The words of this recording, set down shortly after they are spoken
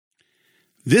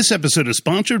This episode is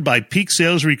sponsored by Peak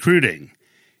Sales Recruiting.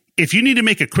 If you need to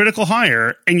make a critical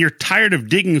hire and you're tired of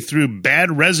digging through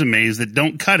bad resumes that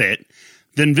don't cut it,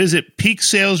 then visit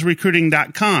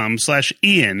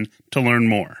peaksalesrecruiting.com/Ian to learn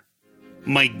more.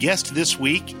 My guest this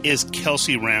week is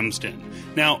Kelsey Ramsden.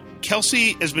 Now,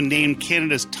 Kelsey has been named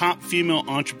Canada's top female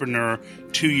entrepreneur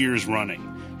 2 years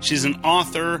running. She's an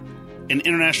author, an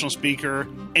international speaker,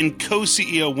 and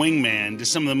co-CEO wingman to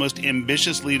some of the most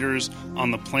ambitious leaders on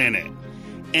the planet.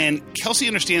 And Kelsey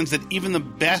understands that even the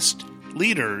best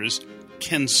leaders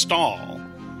can stall.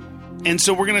 And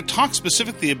so we're going to talk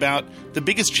specifically about the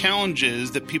biggest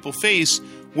challenges that people face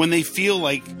when they feel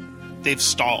like they've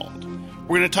stalled.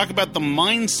 We're going to talk about the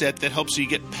mindset that helps you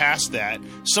get past that,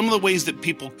 some of the ways that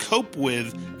people cope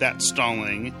with that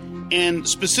stalling, and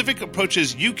specific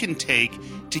approaches you can take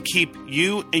to keep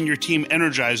you and your team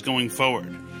energized going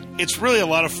forward. It's really a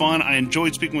lot of fun. I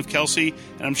enjoyed speaking with Kelsey,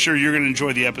 and I'm sure you're going to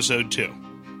enjoy the episode too.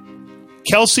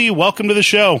 Kelsey, welcome to the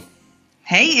show.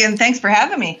 Hey, Ian, thanks for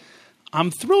having me. I'm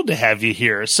thrilled to have you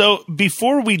here. So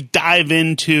before we dive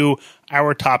into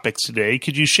our topics today,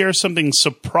 could you share something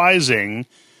surprising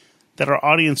that our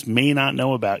audience may not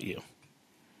know about you?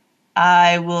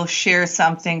 I will share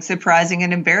something surprising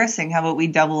and embarrassing. How about we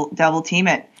double team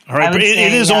it? All right, but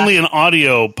it is only an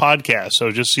audio podcast, so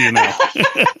just so you know.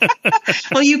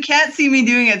 Well, you can't see me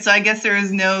doing it, so I guess there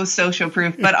is no social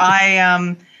proof. But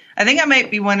I think I might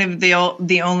be one of the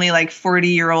only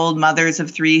 40-year-old mothers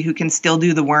of three who can still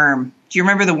do the worm. Do you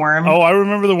remember the worm? Oh, I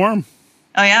remember the worm.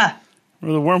 Oh, yeah.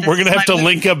 Remember the worm? We're going to have to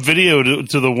link up video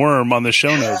to the worm on the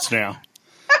show notes now.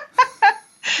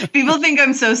 People think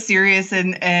I'm so serious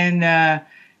and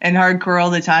hardcore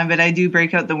all the time, but I do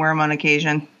break out the worm on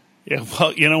occasion. Yeah,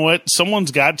 well, you know what?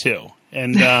 Someone's got to.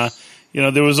 And,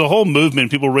 there was a whole movement,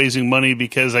 people raising money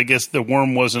because I guess the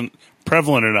worm wasn't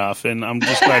prevalent enough, and I'm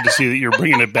just glad to see that you're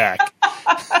bringing it back.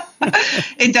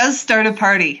 It does start a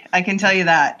party, I can tell you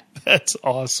that. That's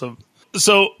awesome.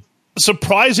 So,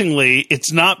 surprisingly,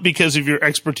 it's not because of your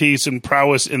expertise and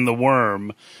prowess in the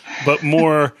worm, but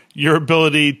more your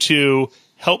ability to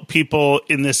help people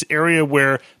in this area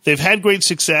where they've had great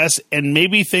success and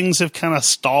maybe things have kind of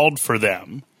stalled for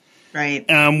them. Right.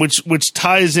 Which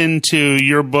ties into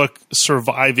your book,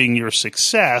 Surviving Your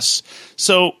Success.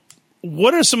 So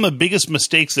what are some of the biggest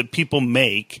mistakes that people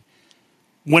make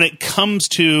when it comes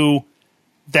to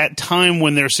that time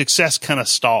when their success kind of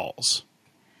stalls?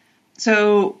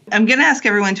 So I'm going to ask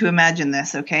everyone to imagine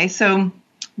this, okay? So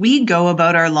we go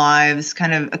about our lives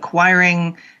kind of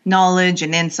acquiring knowledge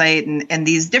and insight and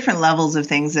these different levels of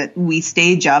things that we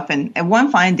stage up. And at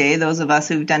one fine day, those of us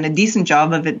who've done a decent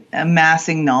job of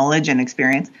amassing knowledge and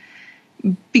experience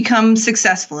become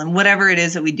successful in whatever it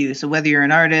is that we do. So whether you're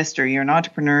an artist or you're an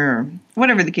entrepreneur or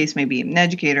whatever the case may be, an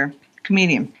educator,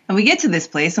 comedian. And we get to this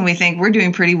place and we think we're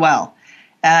doing pretty well.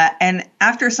 And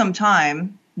after some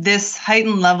time, this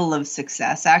heightened level of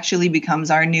success actually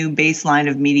becomes our new baseline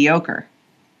of mediocre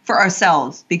for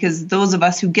ourselves, because those of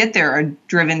us who get there are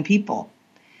driven people.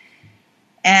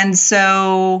 And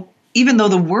so even though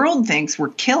the world thinks we're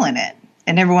killing it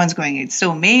and everyone's going, it's so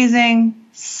amazing,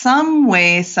 some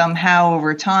way, somehow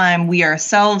over time, we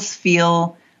ourselves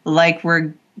feel like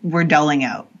we're dulling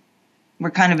out. We're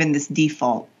kind of in this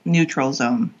default neutral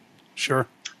zone. Sure.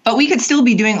 But we could still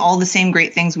be doing all the same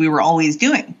great things we were always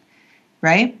doing,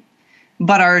 right?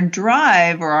 But our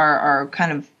drive or our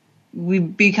kind of, we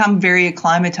become very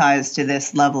acclimatized to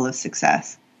this level of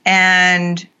success.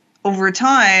 And over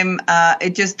time,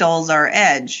 it just dulls our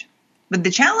edge. But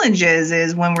the challenge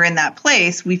is when we're in that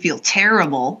place, we feel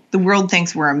terrible. The world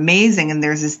thinks we're amazing, and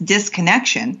there's this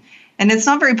disconnection. And it's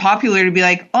not very popular to be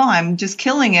like, oh, I'm just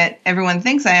killing it. Everyone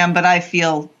thinks I am, but I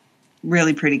feel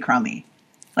really pretty crummy.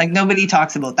 Like, nobody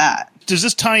talks about that. Does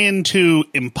this tie into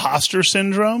imposter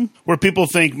syndrome, where people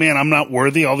think, man, I'm not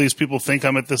worthy. All these people think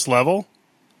I'm at this level?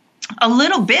 A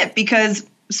little bit, because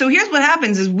so here's what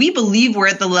happens is we believe we're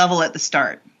at the level at the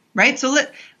start, right? So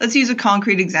let's use a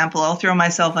concrete example. I'll throw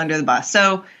myself under the bus.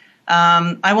 So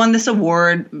I won this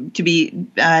award to be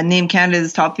named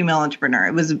Canada's top female entrepreneur.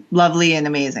 It was lovely and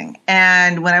amazing.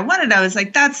 And when I won it, I was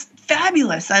like, that's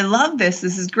fabulous. I love this.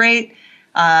 This is great.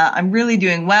 I'm really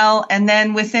doing well. And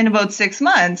then within about 6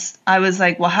 months, I was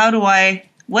like, well,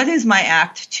 what is my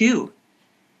act 2?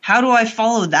 How do I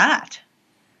follow that?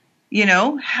 You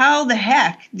know, how the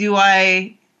heck do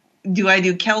I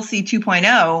do Kelsey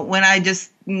 2.0 when I just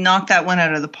knocked that one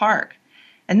out of the park?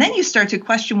 And then you start to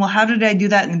question, well, how did I do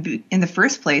that in the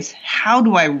first place? How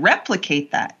do I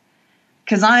replicate that?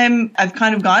 Because I've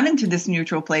kind of gone into this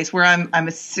neutral place where I'm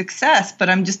a success, but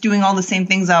I'm just doing all the same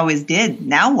things I always did.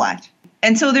 Now what?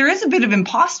 And so there is a bit of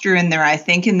imposter in there, I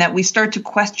think, in that we start to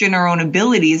question our own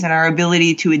abilities and our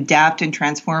ability to adapt and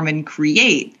transform and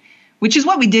create, which is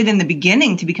what we did in the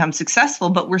beginning to become successful.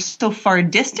 But we're so far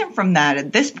distant from that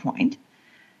at this point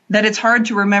that it's hard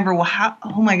to remember, well, how,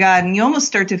 oh my God, and you almost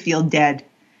start to feel dead.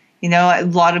 You know, a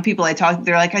lot of people I talk to,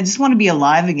 they're like, I just want to be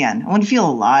alive again. I want to feel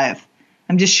alive.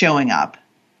 I'm just showing up,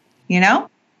 you know?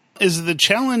 Is the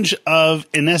challenge of,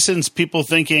 in essence, people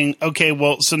thinking, okay,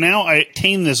 well, so now I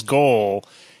attain this goal,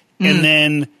 and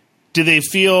then do they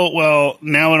feel, well,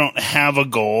 now I don't have a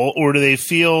goal, or do they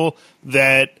feel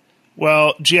that,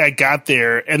 well, gee, I got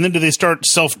there, and then do they start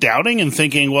self-doubting and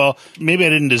thinking, well, maybe I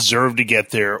didn't deserve to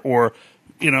get there, or,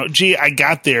 you know, gee, I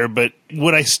got there, but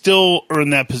would I still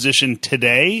earn that position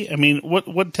today? I mean,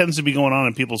 what tends to be going on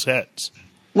in people's heads?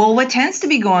 Well, what tends to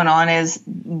be going on is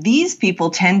these people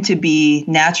tend to be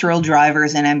natural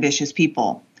drivers and ambitious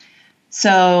people.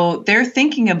 So they're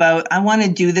thinking about, I want to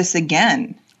do this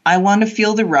again. I want to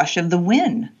feel the rush of the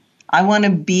win. I want to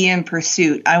be in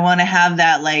pursuit. I want to have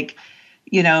that, like,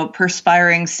 you know,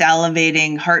 perspiring,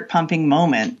 salivating, heart pumping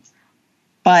moment.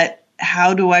 But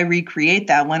how do I recreate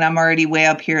that when I'm already way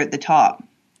up here at the top?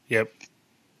 Yep.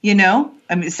 You know,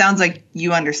 I mean, it sounds like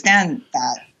you understand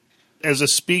that. As a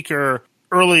speaker,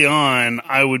 early on,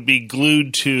 I would be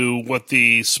glued to what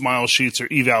the smile sheets or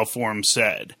eval forms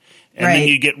said. And then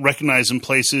you get recognized in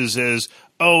places as,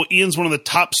 oh, Ian's one of the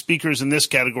top speakers in this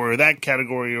category or that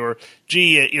category, or,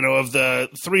 gee, you know, of the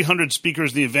 300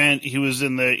 speakers in the event, he was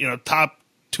in the, you know, top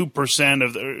 2%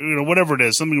 of the, you know, whatever it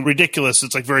is, something ridiculous.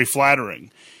 It's like very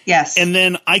flattering. Yes. And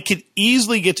then I could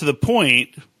easily get to the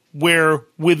point where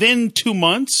within 2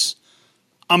 months,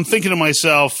 I'm thinking to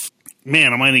myself,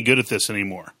 man, am I any good at this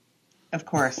anymore? Of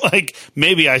course. Like,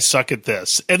 maybe I suck at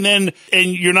this. And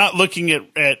you're not looking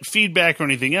at feedback or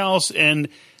anything else. And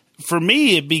for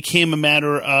me, it became a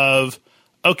matter of,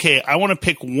 okay, I want to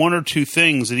pick one or two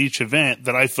things at each event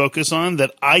that I focus on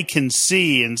that I can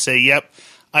see and say, yep,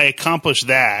 I accomplished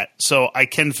that. So I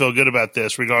can feel good about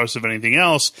this regardless of anything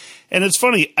else. And it's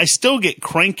funny, I still get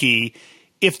cranky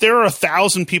if there are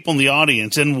 1,000 people in the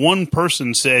audience and one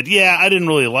person said, yeah, I didn't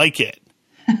really like it.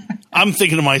 I'm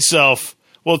thinking to myself,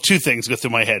 well, two things go through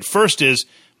my head. First is,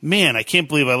 man, I can't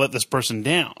believe I let this person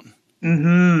down.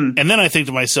 Mm-hmm. And then I think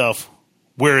to myself,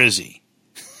 where is he?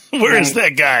 Where is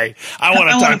that guy? I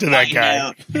want to talk to that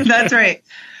guy. That's right.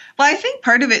 Well, I think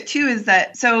part of it too is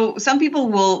that, so some people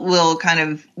will kind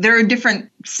of, there are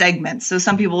different segments. So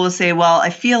some people will say, well, I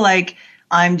feel like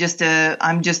I'm just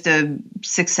a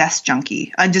success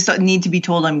junkie. I just need to be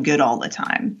told I'm good all the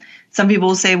time. Some people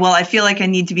will say, well, I feel like I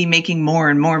need to be making more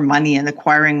and more money and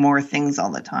acquiring more things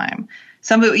all the time.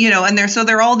 Some, you know, and there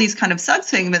are all these kind of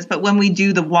sub-segments, but when we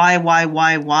do the why,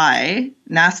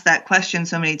 and ask that question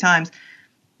so many times,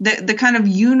 the kind of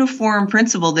uniform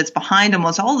principle that's behind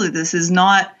almost all of this is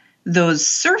not those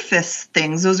surface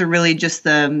things. Those are really just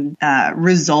the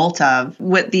result of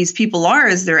what these people are,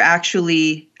 is they're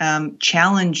actually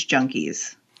challenge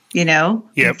junkies, you know?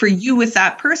 Yep. For you with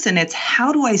that person, it's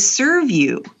how do I serve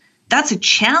you? That's a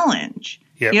challenge.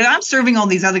 Yep. You know, I'm serving all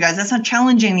these other guys. That's not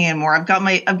challenging me anymore. I've got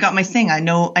my thing. I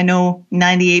know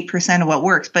 98% of what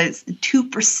works, but it's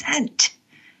 2%,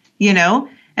 you know?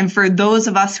 And for those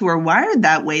of us who are wired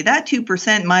that way, that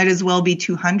 2% might as well be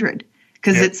 200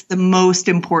 because it's the most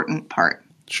important part.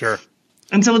 Sure.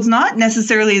 And so it's not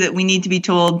necessarily that we need to be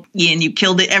told, Ian, you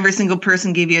killed it. Every single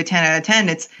person gave you a 10 out of 10.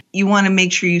 It's you want to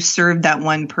make sure you serve that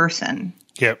one person.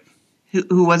 Yep.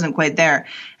 Who wasn't quite there.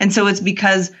 And so it's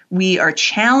because we are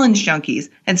challenge junkies.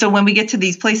 And so when we get to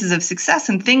these places of success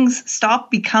and things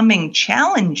stop becoming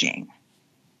challenging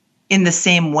in the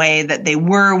same way that they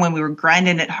were when we were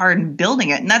grinding it hard and building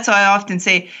it. And that's why I often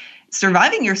say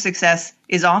surviving your success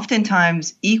is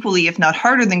oftentimes equally, if not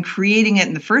harder, than creating it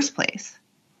in the first place.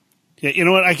 Yeah, you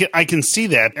know what? I can see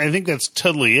that. I think that's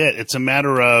totally it. It's a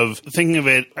matter of thinking of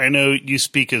it. I know you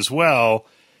speak as well.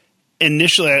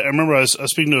 Initially, I remember I was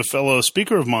speaking to a fellow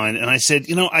speaker of mine, and I said,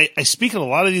 you know, I speak at a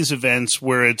lot of these events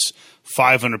where it's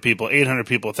 500 people, 800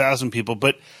 people, 1,000 people,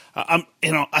 but I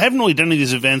haven't really done any of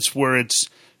these events where it's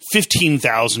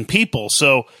 15,000 people.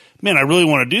 So, man, I really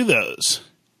want to do those.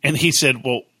 And he said,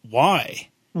 well, why?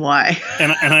 Why?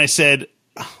 And I said,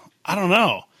 I don't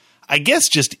know. I guess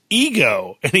just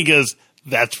ego. And he goes,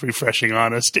 that's refreshing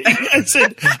honesty. I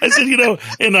said, you know,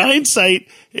 in hindsight,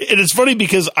 and it's funny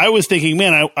because I was thinking,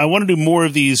 man, I want to do more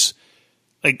of these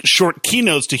like short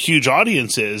keynotes to huge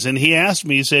audiences. And he asked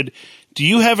me, he said, do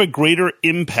you have a greater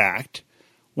impact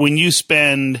when you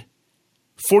spend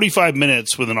 45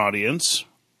 minutes with an audience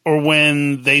or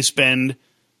when they spend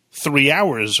 3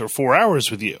 hours or 4 hours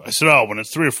with you? I said, oh, when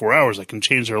it's 3 or 4 hours, I can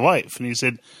change their life. And he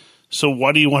said, So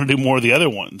why do you want to do more of the other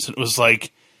ones? And it was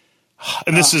like,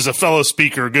 and this is a fellow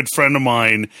speaker, a good friend of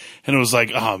mine, and it was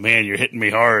like, oh man, you're hitting me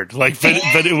hard. Like,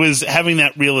 but it was having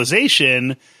that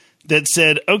realization that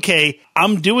said, okay,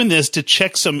 I'm doing this to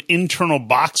check some internal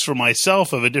box for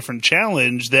myself of a different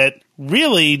challenge that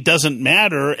really doesn't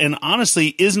matter and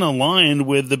honestly isn't aligned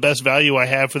with the best value I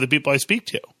have for the people I speak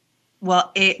to.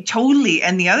 Well, totally.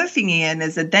 And the other thing, Ian,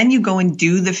 is that then you go and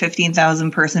do the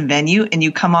 15,000 person venue and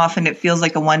you come off and it feels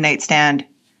like a one night stand.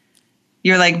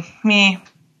 You're like,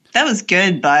 that was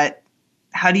good, but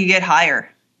how do you get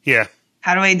higher? Yeah.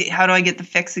 How do I get the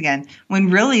fix again? When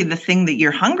really the thing that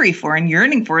you're hungry for and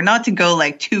yearning for, not to go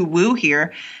like too woo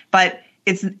here, but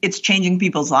it's changing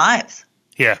people's lives.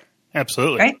 Yeah,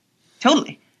 absolutely. Right?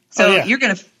 Totally. So you're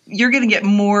gonna get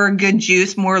more good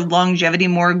juice, more longevity,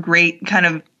 more great kind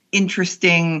of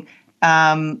interesting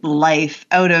life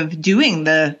out of doing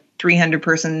the 300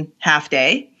 person half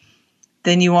day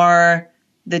than you are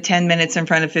the 10 minutes in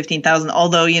front of 15,000.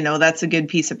 Although, that's a good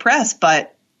piece of press,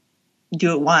 but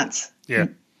do it once. Yeah.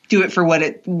 Do it for what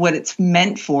it's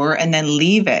meant for and then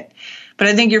leave it. But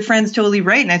I think your friend's totally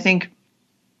right. And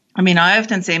I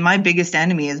often say my biggest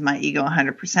enemy is my ego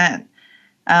 100%.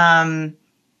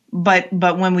 But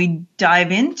when we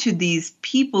dive into these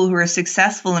people who are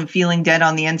successful and feeling dead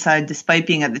on the inside despite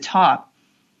being at the top,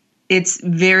 it's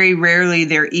very rarely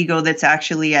their ego that's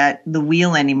actually at the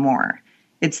wheel anymore.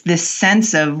 It's this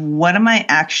sense of, what am I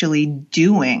actually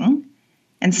doing?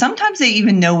 And sometimes they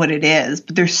even know what it is,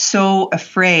 but they're so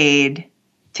afraid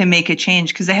to make a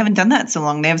change because they haven't done that so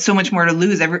long. They have so much more to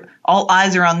lose. All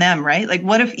eyes are on them, right? Like,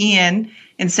 what if Ian,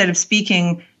 instead of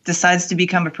speaking, decides to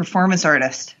become a performance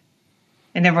artist?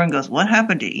 And everyone goes, what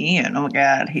happened to Ian? Oh, my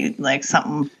God. He's shook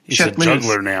loose. He's a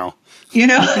juggler now.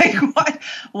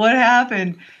 What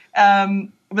happened?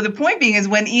 But the point being is,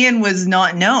 when Ian was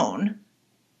not known,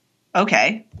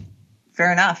 okay,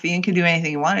 fair enough. Ian could do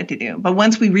anything he wanted to do. But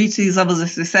once we reach these levels of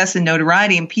success and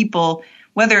notoriety, and people,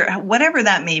 whatever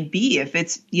that may be, if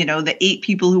it's, the 8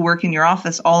 people who work in your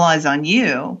office, all eyes on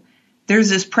you, there's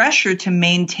this pressure to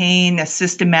maintain a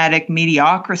systematic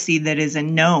mediocrity that is a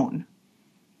known,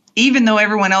 even though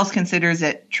everyone else considers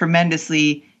it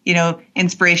tremendously,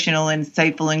 inspirational,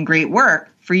 insightful, and great work.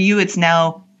 For you, it's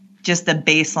now just the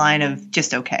baseline of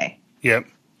just okay. Yep.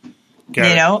 Got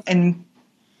it. And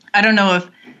I don't know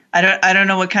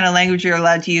what kind of language you're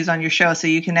allowed to use on your show, so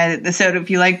you can edit this out if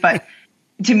you like. But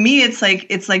to me, it's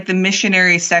like the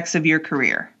missionary sex of your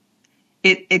career.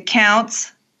 It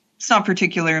counts. It's not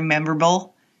particularly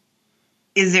memorable.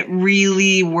 Is it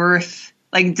really worth?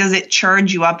 Does it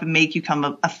charge you up and make you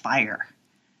come a fire?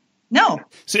 No.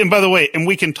 So, and by the way, and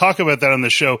we can talk about that on the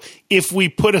show. If we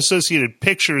put associated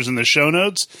pictures in the show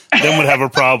notes, then we'd have a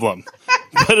problem.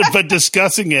 But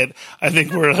discussing it, I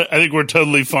think we're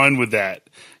totally fine with that.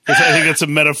 Because I think it's a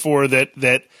metaphor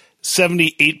that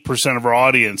 78% of our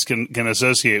audience can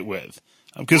associate with.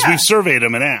 Because we've surveyed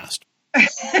them and asked.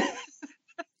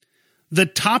 The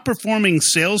top performing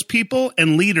salespeople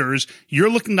and leaders you're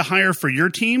looking to hire for your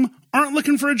team aren't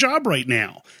looking for a job right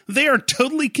now. They are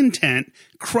totally content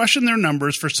crushing their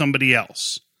numbers for somebody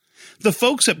else. The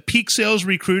folks at Peak Sales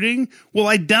Recruiting will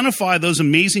identify those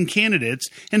amazing candidates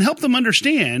and help them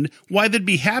understand why they'd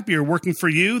be happier working for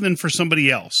you than for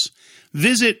somebody else.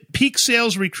 Visit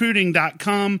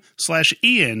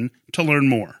peaksalesrecruiting.com/Ian to learn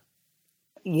more.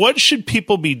 What should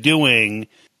people be doing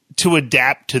to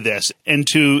adapt to this and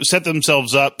to set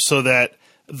themselves up so that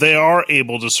they are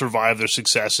able to survive their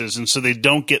successes and so they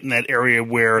don't get in that area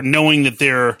where, knowing that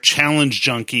they're challenge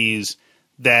junkies,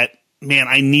 that, man,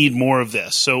 I need more of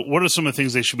this. So what are some of the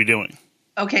things they should be doing?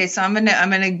 Okay, so I'm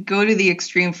gonna go to the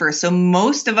extreme first. So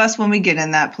most of us, when we get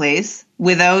in that place,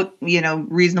 without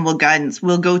reasonable guidance,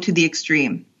 we'll go to the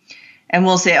extreme, and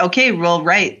we'll say, okay, well,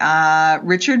 right,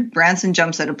 Richard Branson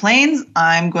jumps out of planes,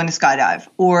 I'm going to skydive.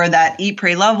 Or that Eat,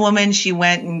 Pray, Love woman, she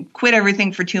went and quit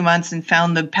everything for 2 months and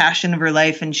found the passion of her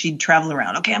life, and she'd travel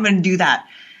around. Okay, I'm going to do that.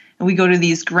 And we go to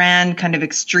these grand kind of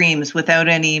extremes without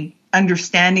any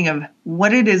understanding of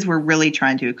what it is we're really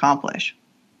trying to accomplish.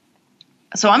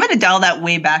 So I'm going to dial that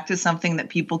way back to something that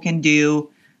people can do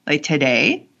like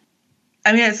today.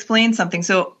 I'm going to explain something.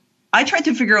 So I tried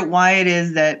to figure out why it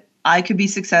is that I could be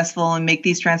successful and make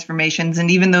these transformations. And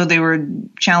even though they were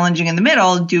challenging in the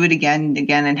middle, do it again and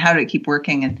again, and how to keep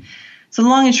working. And so the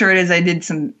long and short is I did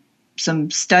some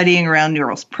studying around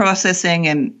neural processing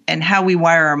and how we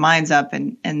wire our minds up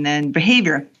and then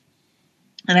behavior.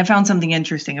 And I found something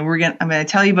interesting, and I'm going to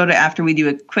tell you about it after we do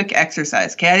a quick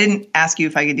exercise. Okay, I didn't ask you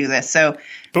if I could do this,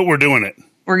 but we're doing it.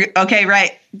 Okay,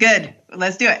 right, good.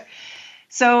 Let's do it.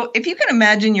 So if you can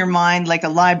imagine your mind like a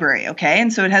library, okay,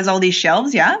 and so it has all these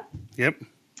shelves, yeah. Yep.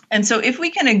 And so if we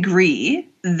can agree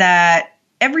that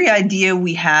every idea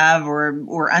we have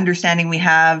or understanding we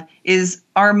have is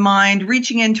our mind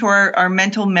reaching into our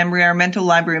mental memory, our mental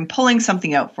library, and pulling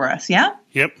something out for us, yeah?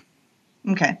 Yep.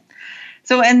 Okay.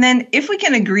 So, and then if we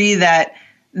can agree that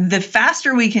the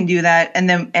faster we can do that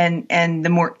and the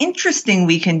more interesting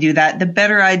we can do that, the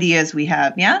better ideas we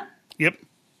have, yeah? Yep.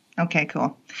 Okay,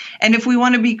 cool. And if we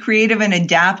want to be creative and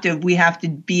adaptive, we have to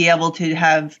be able to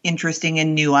have interesting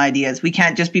and new ideas. We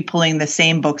can't just be pulling the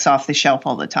same books off the shelf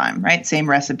all the time, right? Same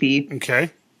recipe. Okay.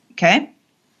 Okay.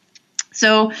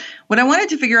 So what I wanted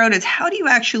to figure out is how do you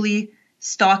actually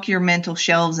stock your mental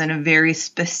shelves in a very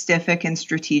specific and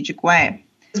strategic way?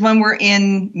 Because when we're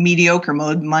in mediocre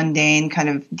mode, mundane, kind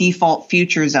of default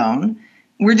future zone,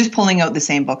 we're just pulling out the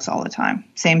same books all the time.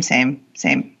 Same.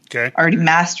 Okay. Already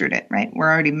mastered it, right?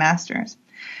 We're already masters.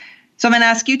 So I'm going to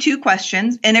ask you 2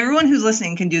 questions, and everyone who's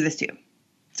listening can do this too.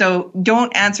 So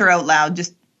don't answer out loud,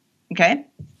 just, okay?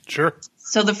 Sure.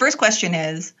 So the first question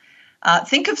is,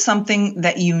 think of something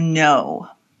that you know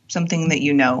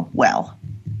well.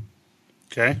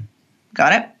 Okay.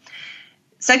 Got it?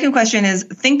 Second question is,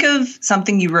 think of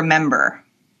something you remember.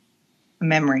 A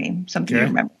memory, something you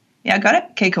remember. Yeah, got it?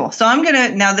 Okay, cool. So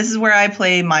now this is where I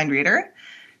play mind reader.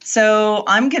 So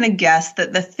I'm going to guess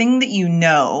that the thing that you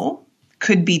know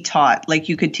could be taught, like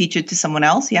you could teach it to someone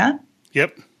else, yeah?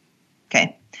 Yep.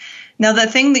 Okay. Now the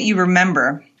thing that you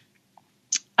remember,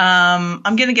 I'm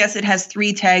going to guess it has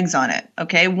 3 tags on it,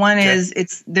 okay? One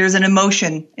is there's an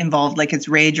emotion involved, like it's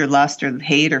rage or lust or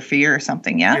hate or fear or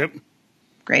something, yeah? Yep.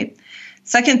 Great.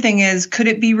 Second thing is, could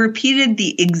it be repeated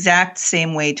the exact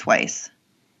same way twice?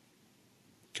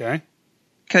 Okay.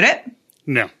 Could it?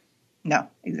 No. No,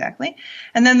 exactly.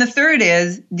 And then the third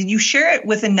is, did you share it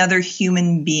with another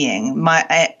human being?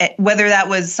 Whether that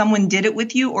was someone did it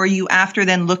with you or you after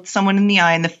then looked someone in the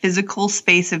eye in the physical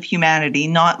space of humanity,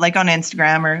 not like on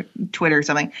Instagram or Twitter or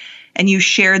something, and you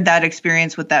shared that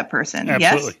experience with that person.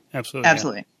 Absolutely. Yes?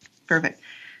 Absolutely. Perfect.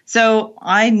 So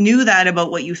I knew that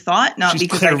about what you thought, not She's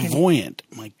because clairvoyant.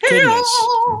 My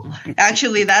goodness.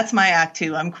 Actually, that's my act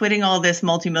 2. I'm quitting all this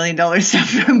multi-million-dollar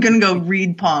stuff. I'm going to go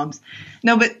read palms.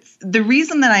 No, but the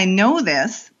reason that I know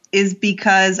this is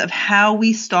because of how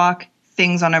we stock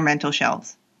things on our mental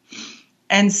shelves.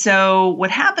 And so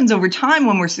what happens over time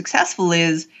when we're successful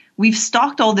is we've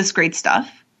stocked all this great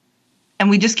stuff and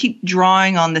we just keep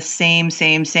drawing on the same,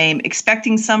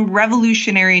 expecting some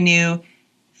revolutionary new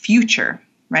future,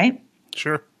 right?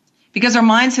 Sure. Because our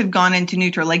minds have gone into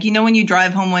neutral. Like, when you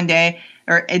drive home one day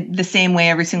or the same way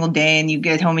every single day and you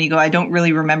get home and you go, I don't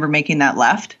really remember making that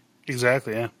left.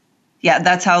 Exactly, yeah. Yeah,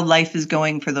 that's how life is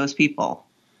going for those people.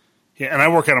 Yeah, and I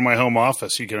work out of my home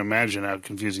office. You can imagine how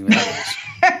confusing that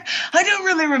is. I don't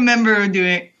really remember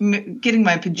getting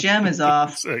my pajamas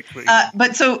off. Exactly.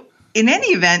 But so in any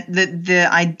event, the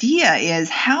idea is,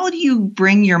 how do you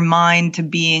bring your mind to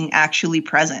being actually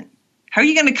present? How are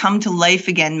you going to come to life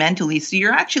again mentally so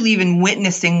you're actually even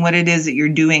witnessing what it is that you're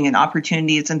doing and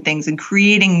opportunities and things and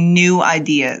creating new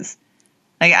ideas?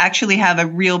 Like actually have a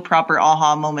real proper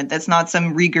aha moment that's not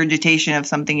some regurgitation of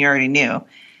something you already knew.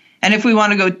 And if we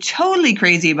want to go totally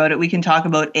crazy about it, we can talk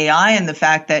about AI and the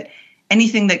fact that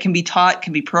anything that can be taught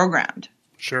can be programmed.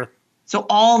 Sure. So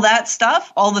all that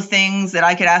stuff, all the things that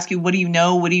I could ask you, what do you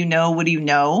know? What do you know? What do you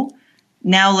know?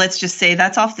 Now let's just say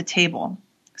that's off the table.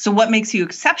 So what makes you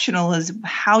exceptional is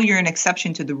how you're an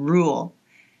exception to the rule.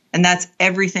 And that's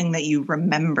everything that you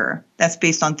remember. That's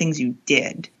based on things you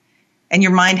did. And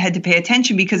your mind had to pay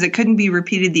attention because it couldn't be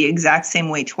repeated the exact same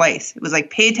way twice. It was like,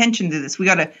 pay attention to this. We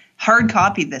got to hard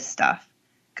copy this stuff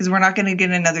because we're not going to get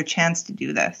another chance to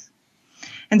do this.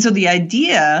 And so the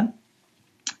idea,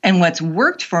 and what's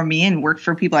worked for me and worked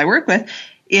for people I work with,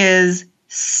 is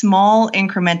small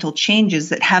incremental changes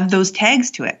that have those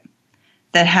tags to it,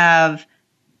 that have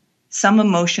some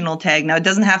emotional tag. Now, it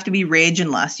doesn't have to be rage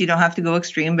and lust. You don't have to go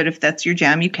extreme, but if that's your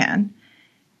jam, you can.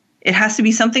 It has to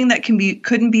be something that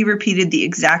couldn't be repeated the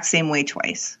exact same way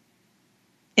twice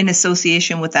in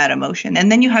association with that emotion.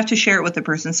 And then you have to share it with the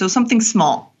person. So something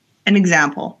small. An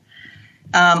example.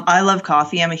 I love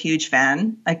coffee. I'm a huge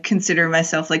fan. I consider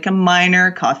myself like a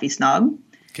minor coffee snob.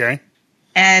 Okay.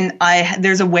 And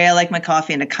there's a way I like my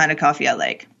coffee and a kind of coffee I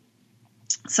like.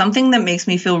 Something that makes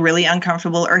me feel really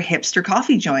uncomfortable are hipster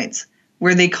coffee joints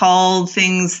where they call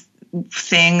things,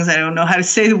 I don't know how to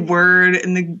say the word,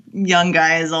 and the young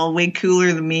guy is all way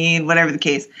cooler than me, whatever the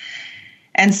case.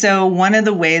 And so one of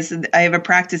the ways that I have a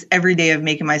practice every day of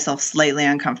making myself slightly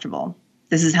uncomfortable.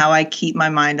 This is how I keep my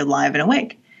mind alive and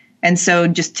awake. And so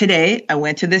just today, I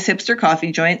went to this hipster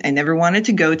coffee joint I never wanted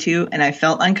to go to, and I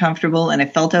felt uncomfortable, and I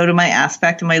felt out of my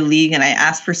aspect of my league, and I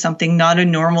asked for something, not a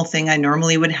normal thing I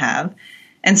normally would have.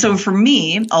 And so for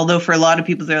me, although for a lot of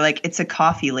people, they're like, it's a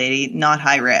coffee lady, not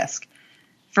high risk.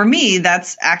 For me,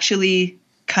 that's actually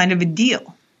kind of a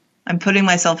deal. I'm putting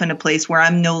myself in a place where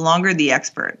I'm no longer the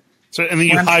expert. So, and then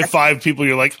you high five people,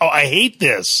 you're like, oh, I hate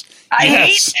this. I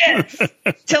hate this.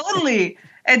 Totally.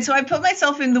 And so I put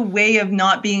myself in the way of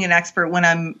not being an expert when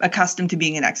I'm accustomed to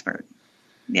being an expert.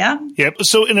 Yeah. Yep.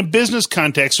 So in a business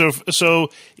context, so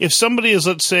if somebody is,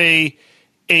 let's say,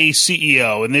 a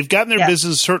CEO and they've gotten their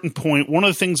business a certain point, one of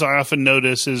the things I often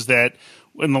notice is that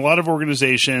in a lot of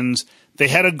organizations, they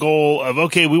had a goal of,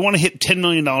 okay, we want to hit $10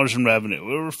 million in revenue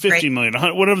or $50 million,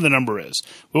 whatever the number is.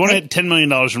 We want to hit $10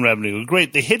 million in revenue.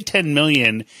 Great. They hit 10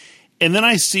 million. And then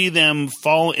I see them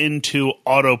fall into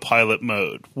autopilot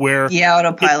mode where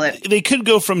autopilot. They could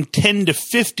go from 10 to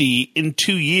 50 in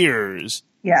 2 years.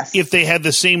 Yes. If they had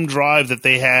the same drive that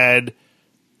they had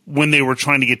when they were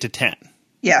trying to get to 10.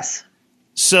 Yes.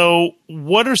 So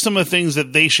what are some of the things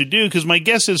that they should do? Because my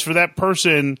guess is for that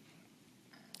person,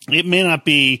 it may not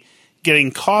be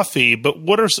getting coffee, but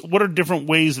what are different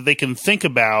ways that they can think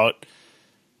about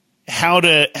how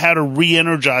to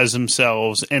re-energize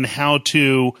themselves and how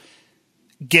to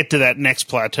get to that next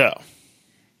plateau?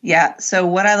 Yeah. So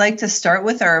what I like to start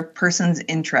with are a person's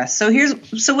interests.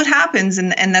 So what happens,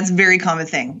 and that's a very common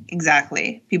thing.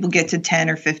 Exactly. People get to 10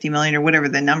 or 50 million or whatever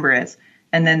the number is,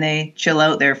 and then they chill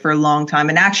out there for a long time.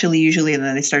 And actually, usually,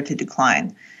 then they start to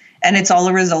decline. And it's all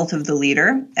a result of the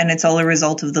leader. And it's all a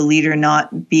result of the leader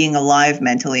not being alive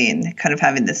mentally and kind of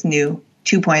having this new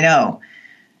 2.0.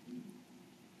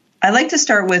 I like to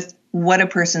start with what a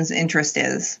person's interest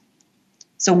is.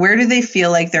 So where do they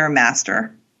feel like they're a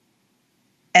master?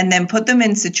 And then put them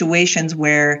in situations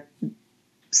where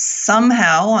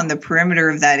somehow on the perimeter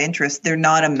of that interest, they're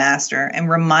not a master, and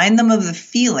remind them of the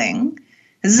feeling.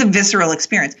 This is a visceral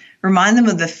experience. Remind them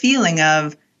of the feeling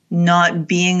of not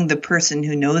being the person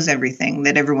who knows everything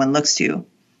that everyone looks to.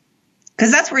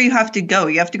 Because that's where you have to go.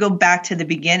 You have to go back to the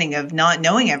beginning of not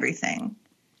knowing everything.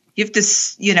 You have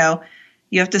to,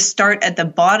 you have to start at the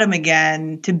bottom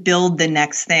again to build the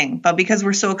next thing. But because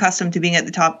we're so accustomed to being at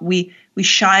the top, we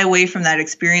shy away from that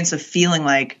experience of feeling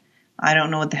like, I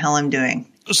don't know what the hell I'm doing.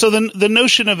 So then the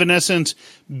notion of, in essence,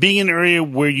 being in an area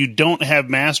where you don't have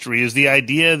mastery is the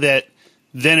idea that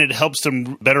then it helps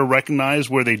them better recognize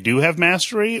where they do have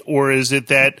mastery? Or is it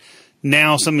that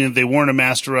now something that they weren't a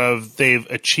master of, they've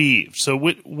achieved? So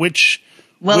which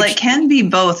it can be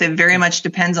both. It very much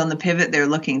depends on the pivot they're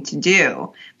looking to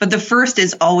do. But the first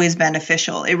is always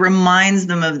beneficial. It reminds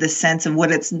them of the sense of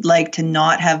what it's like to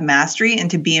not have mastery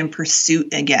and to be in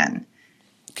pursuit again.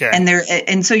 Okay.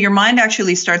 And so your mind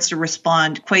actually starts to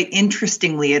respond quite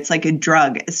interestingly. It's like a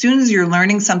drug. As soon as you're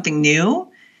learning something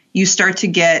new, you start to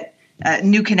get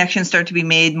new connections start to be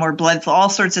made, more blood flow, all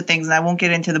sorts of things. And I won't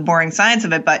get into the boring science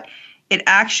of it, but it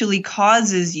actually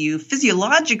causes you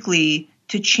physiologically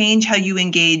to change how you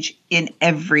engage in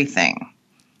everything.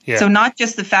 Yeah. So not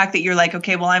just the fact that you're like,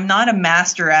 okay, well, I'm not a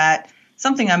master at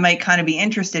something I might kind of be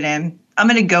interested in. I'm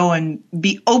going to go and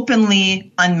be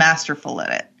openly unmasterful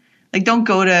at it. Like, don't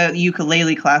go to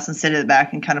ukulele class and sit at the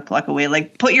back and kind of pluck away.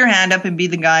 Like, put your hand up and be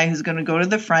the guy who's going to go to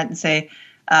the front and say,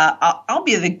 I'll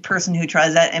be the person who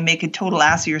tries that and make a total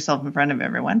ass of yourself in front of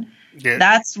everyone. Yeah.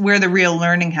 That's where the real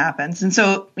learning happens. And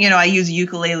so, I use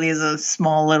ukulele as a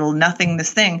small little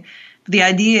nothingness thing. But the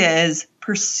idea is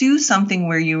pursue something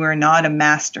where you are not a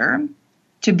master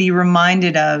to be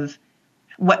reminded of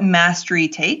what mastery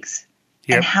takes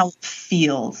and how it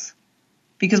feels.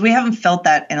 Because we haven't felt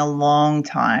that in a long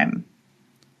time.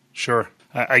 Sure.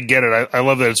 I get it. I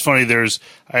love that. It's funny.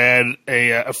 I had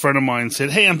a friend of mine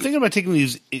said, "Hey, I'm thinking about taking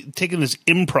this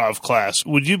improv class.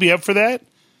 Would you be up for that?"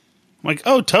 I'm like,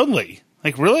 "Oh, totally."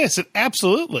 Like, really? I said,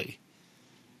 "Absolutely."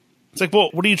 It's like, well,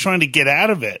 what are you trying to get out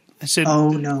of it? I said,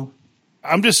 "Oh no,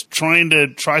 I'm just trying to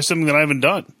try something that I haven't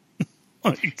done."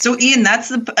 So, Ian,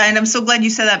 and I'm so glad you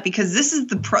said that, because this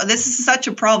is such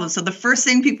a problem. So the first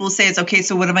thing people say is, "Okay,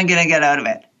 so what am I going to get out of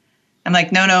it?" I'm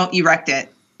like, "No, you wrecked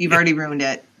it. You've already ruined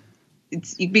it."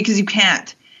 It's because you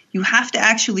can't. You have to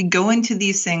actually go into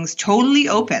these things totally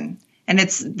open. And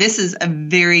this is a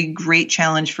very great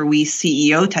challenge for we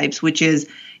CEO types, which is,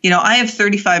 I have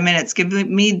 35 minutes. Give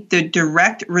me the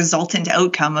direct resultant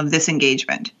outcome of this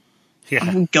engagement.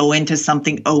 Yeah. Go into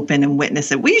something open and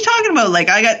witness it. What are you talking about? Like,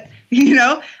 I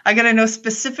got to know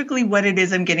specifically what it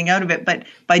is I'm getting out of it. But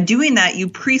by doing that, you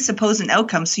presuppose an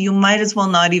outcome. So you might as well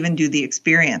not even do the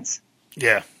experience.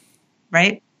 Yeah.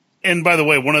 Right? And by the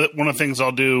way, one of the things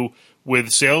I'll do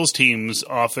with sales teams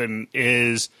often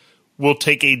is we'll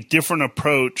take a different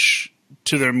approach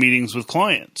to their meetings with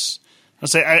clients. I'll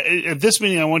say, at this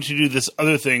meeting, I want you to do this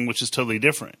other thing, which is totally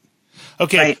different.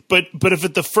 Okay, right. But if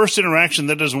at the first interaction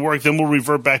that doesn't work, then we'll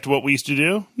revert back to what we used to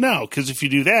do? No, because if you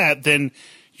do that, then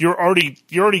you're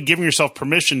already giving yourself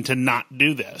permission to not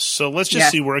do this. So let's just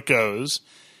see where it goes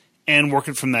and work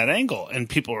it from that angle. And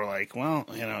people are like, well,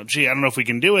 gee, I don't know if we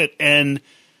can do it. And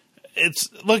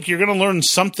look, you're going to learn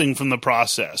something from the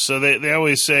process. So they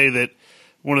always say that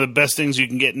one of the best things you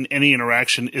can get in any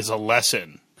interaction is a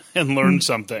lesson and learn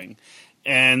something.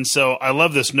 And so I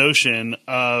love this notion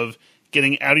of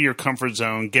getting out of your comfort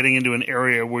zone, getting into an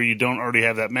area where you don't already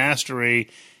have that mastery,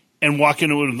 and walk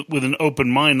into it with an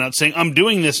open mind, not saying, I'm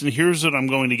doing this and here's what I'm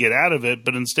going to get out of it,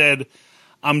 but instead,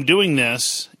 I'm doing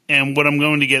this and what I'm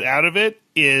going to get out of it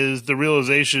is the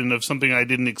realization of something I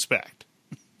didn't expect.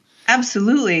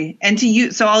 Absolutely. And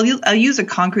so I'll use a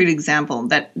concrete example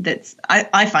that's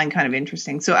I find kind of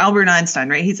interesting. So Albert Einstein,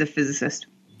 right? He's a physicist.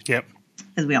 Yep.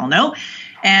 As we all know.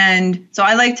 And so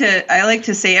I like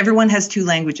to say everyone has two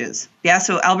languages. Yeah.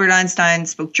 So Albert Einstein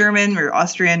spoke German or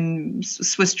Austrian,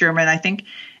 Swiss German, I think.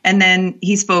 And then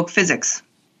he spoke physics.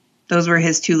 Those were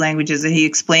his two languages that he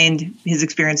explained his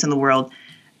experience in the world.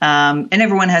 And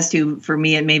everyone has to, for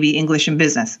me, it may be English and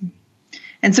business.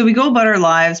 And so we go about our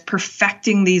lives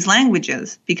perfecting these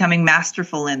languages, becoming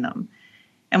masterful in them.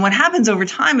 And what happens over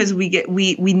time is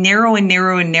we narrow and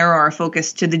narrow and narrow our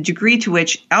focus to the degree to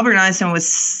which Albert Einstein was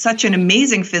such an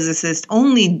amazing physicist,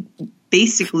 only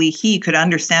basically he could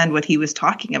understand what he was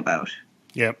talking about.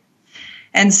 Yep.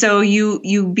 And so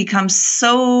you become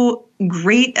so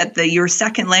great at your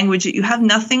second language that you have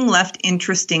nothing left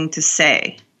interesting to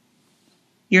say.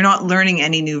 You're not learning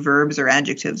any new verbs or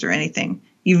adjectives or anything.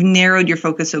 You've narrowed your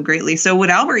focus so greatly. So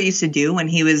what Albert used to do when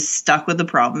he was stuck with the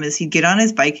problem is he'd get on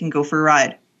his bike and go for a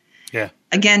ride. Yeah.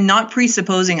 Again, not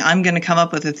presupposing I'm going to come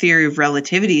up with a theory of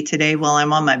relativity today while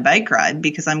I'm on my bike ride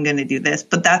because I'm going to do this.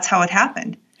 But that's how it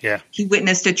happened. Yeah. He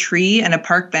witnessed a tree and a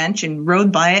park bench and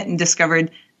rode by it and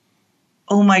discovered,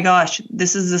 oh my gosh,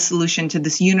 this is the solution to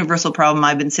this universal problem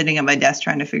I've been sitting at my desk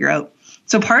trying to figure out.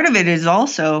 So part of it is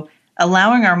also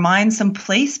allowing our mind some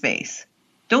play space.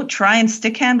 Don't try and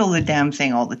stick handle the damn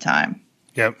thing all the time.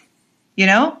 Yep.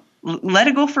 Let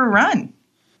it go for a run.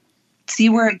 See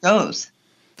where it goes.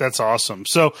 That's awesome.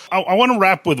 So I want to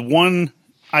wrap with one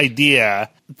idea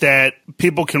that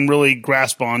people can really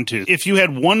grasp onto. If you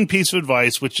had one piece of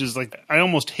advice, which is like, I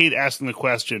almost hate asking the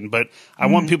question, but I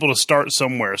want people to start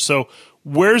somewhere. So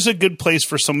where's a good place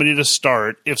for somebody to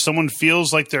start if someone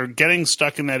feels like they're getting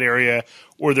stuck in that area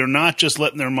or they're not just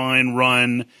letting their mind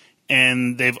run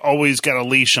and they've always got a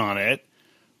leash on it?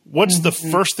 What's the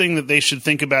first thing that they should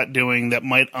think about doing that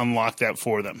might unlock that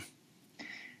for them?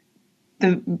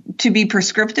 To be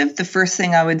prescriptive, the first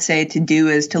thing I would say to do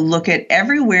is to look at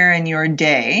everywhere in your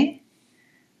day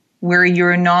where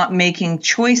you're not making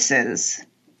choices,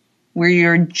 where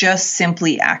you're just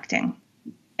simply acting,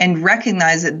 and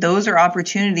recognize that those are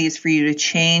opportunities for you to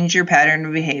change your pattern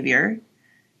of behavior,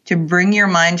 to bring your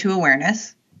mind to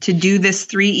awareness, to do this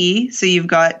 3E. So you've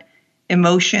got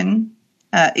emotion,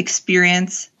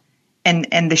 experience,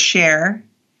 and the share.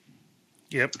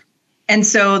 Yep. And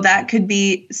so that could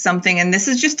be something, and this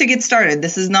is just to get started.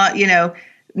 This is not,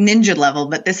 ninja level,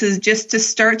 but this is just to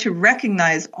start to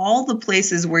recognize all the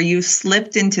places where you've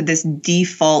slipped into this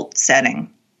default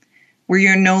setting, where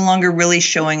you're no longer really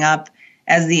showing up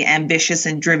as the ambitious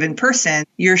and driven person.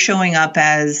 You're showing up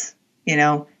as,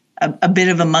 a bit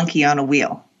of a monkey on a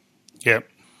wheel. Yep.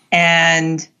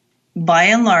 And by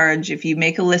and large, if you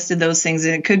make a list of those things,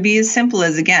 and it could be as simple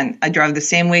as, again, I drive the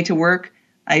same way to work.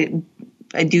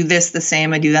 I do this the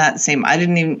same. I do that the same.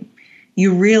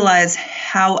 You realize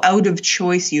how out of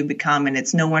choice you become, and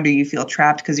it's no wonder you feel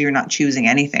trapped because you're not choosing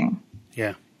anything.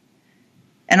 Yeah.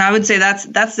 And I would say that's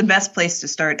the best place to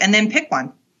start. And then pick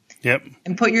one. Yep.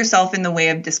 And put yourself in the way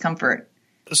of discomfort.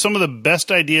 Some of the best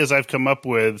ideas I've come up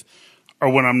with are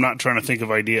when I'm not trying to think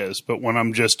of ideas, but when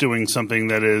I'm just doing something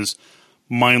that is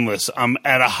mindless. I'm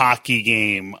at a hockey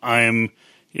game. I'm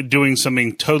doing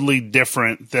something totally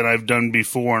different than I've done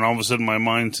before, and all of a sudden my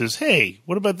mind says, hey,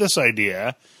 what about this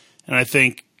idea? And I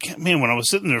think, man, when I was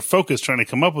sitting there focused trying to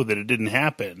come up with it, it didn't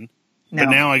happen. No.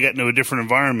 But now I got into a different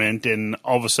environment, and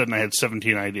all of a sudden I had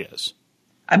 17 ideas.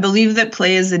 I believe that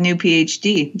play is the new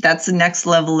PhD. That's the next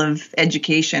level of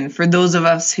education. For those of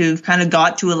us who've kind of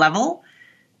got to a level,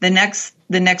 the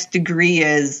next degree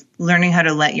is learning how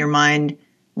to let your mind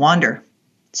wander.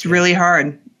 It's really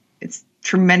hard. It's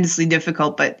tremendously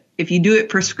difficult, but if you do it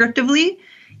prescriptively,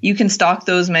 you can stock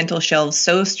those mental shelves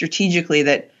so strategically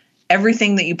that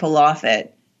everything that you pull off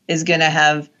it is going to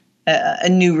have a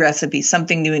new recipe,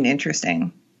 something new and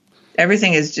interesting.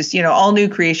 Everything is just, all new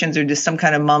creations are just some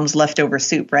kind of mom's leftover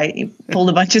soup, right? You pulled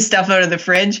a bunch of stuff out of the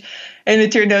fridge and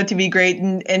it turned out to be great.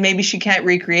 And maybe she can't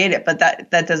recreate it, but that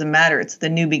doesn't matter. It's the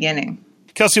new beginning.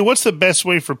 Kelsey, what's the best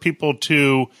way for people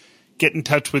to get in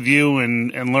touch with you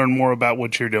and learn more about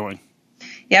what you're doing?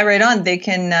 Yeah, right on. They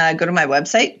can go to my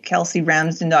website,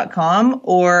 kelseyramsden.com,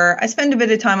 or I spend a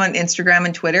bit of time on Instagram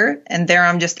and Twitter, and there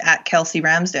I'm just at Kelsey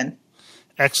Ramsden.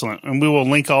 Excellent. And we will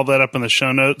link all that up in the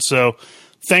show notes. So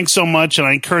thanks so much. And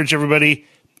I encourage everybody,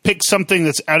 pick something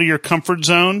that's out of your comfort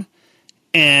zone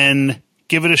and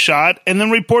give it a shot, and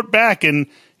then report back and,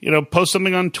 post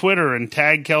something on Twitter and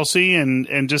tag Kelsey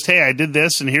and just, hey, I did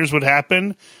this and here's what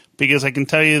happened. Because I can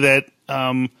tell you that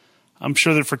I'm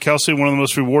sure that for Kelsey, one of the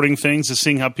most rewarding things is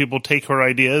seeing how people take her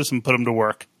ideas and put them to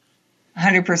work.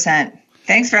 100%.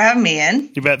 Thanks for having me,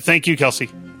 Ian. You bet. Thank you, Kelsey.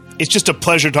 It's just a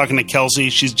pleasure talking to Kelsey.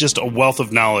 She's just a wealth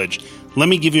of knowledge. Let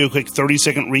me give you a quick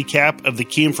 30-second recap of the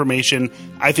key information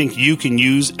I think you can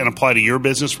use and apply to your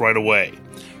business right away.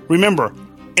 Remember,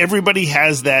 everybody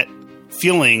has that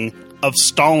feeling of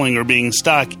stalling or being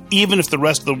stuck, even if the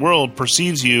rest of the world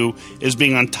perceives you as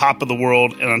being on top of the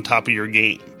world and on top of your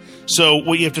game. So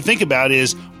what you have to think about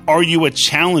is, are you a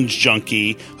challenge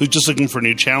junkie who's just looking for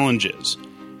new challenges?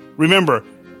 Remember,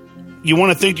 you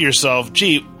want to think to yourself,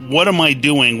 gee, what am I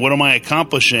doing? What am I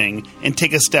accomplishing? And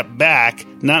take a step back,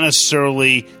 not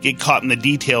necessarily get caught in the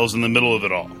details in the middle of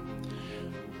it all.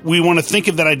 We want to think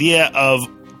of that idea of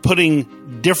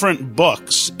putting different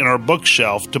books in our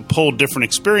bookshelf to pull different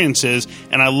experiences.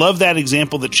 And I love that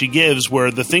example that she gives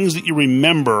where the things that you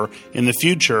remember in the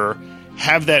future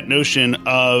have that notion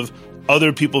of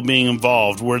other people being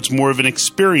involved, where it's more of an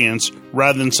experience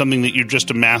rather than something that you're just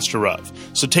a master of.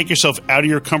 So take yourself out of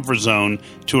your comfort zone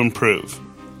to improve.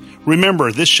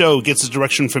 Remember, this show gets its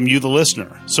direction from you, the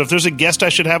listener. So if there's a guest I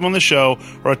should have on the show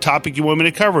or a topic you want me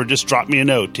to cover, just drop me a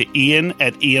note to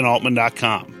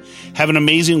ian@ianaltman.com. Have an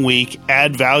amazing week,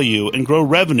 add value, and grow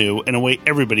revenue in a way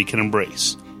everybody can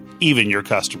embrace, even your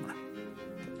customer.